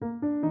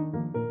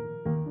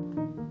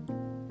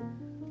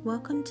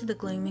Welcome to the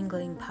Gloom and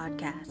Gleam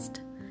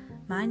podcast.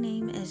 My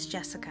name is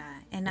Jessica,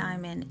 and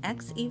I'm an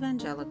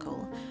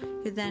ex-evangelical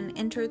who then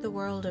entered the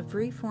world of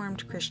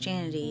Reformed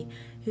Christianity,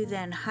 who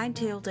then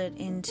hightailed it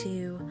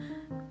into,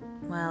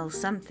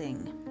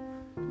 something.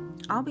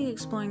 I'll be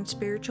exploring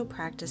spiritual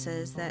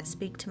practices that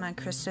speak to my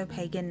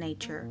Christo-pagan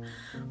nature,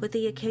 with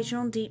the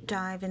occasional deep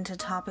dive into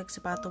topics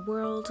about the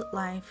world,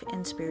 life,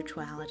 and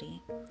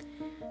spirituality.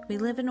 We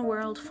live in a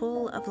world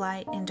full of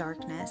light and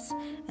darkness,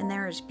 and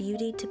there is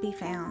beauty to be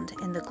found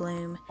in the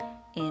gloom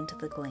and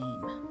the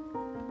gleam.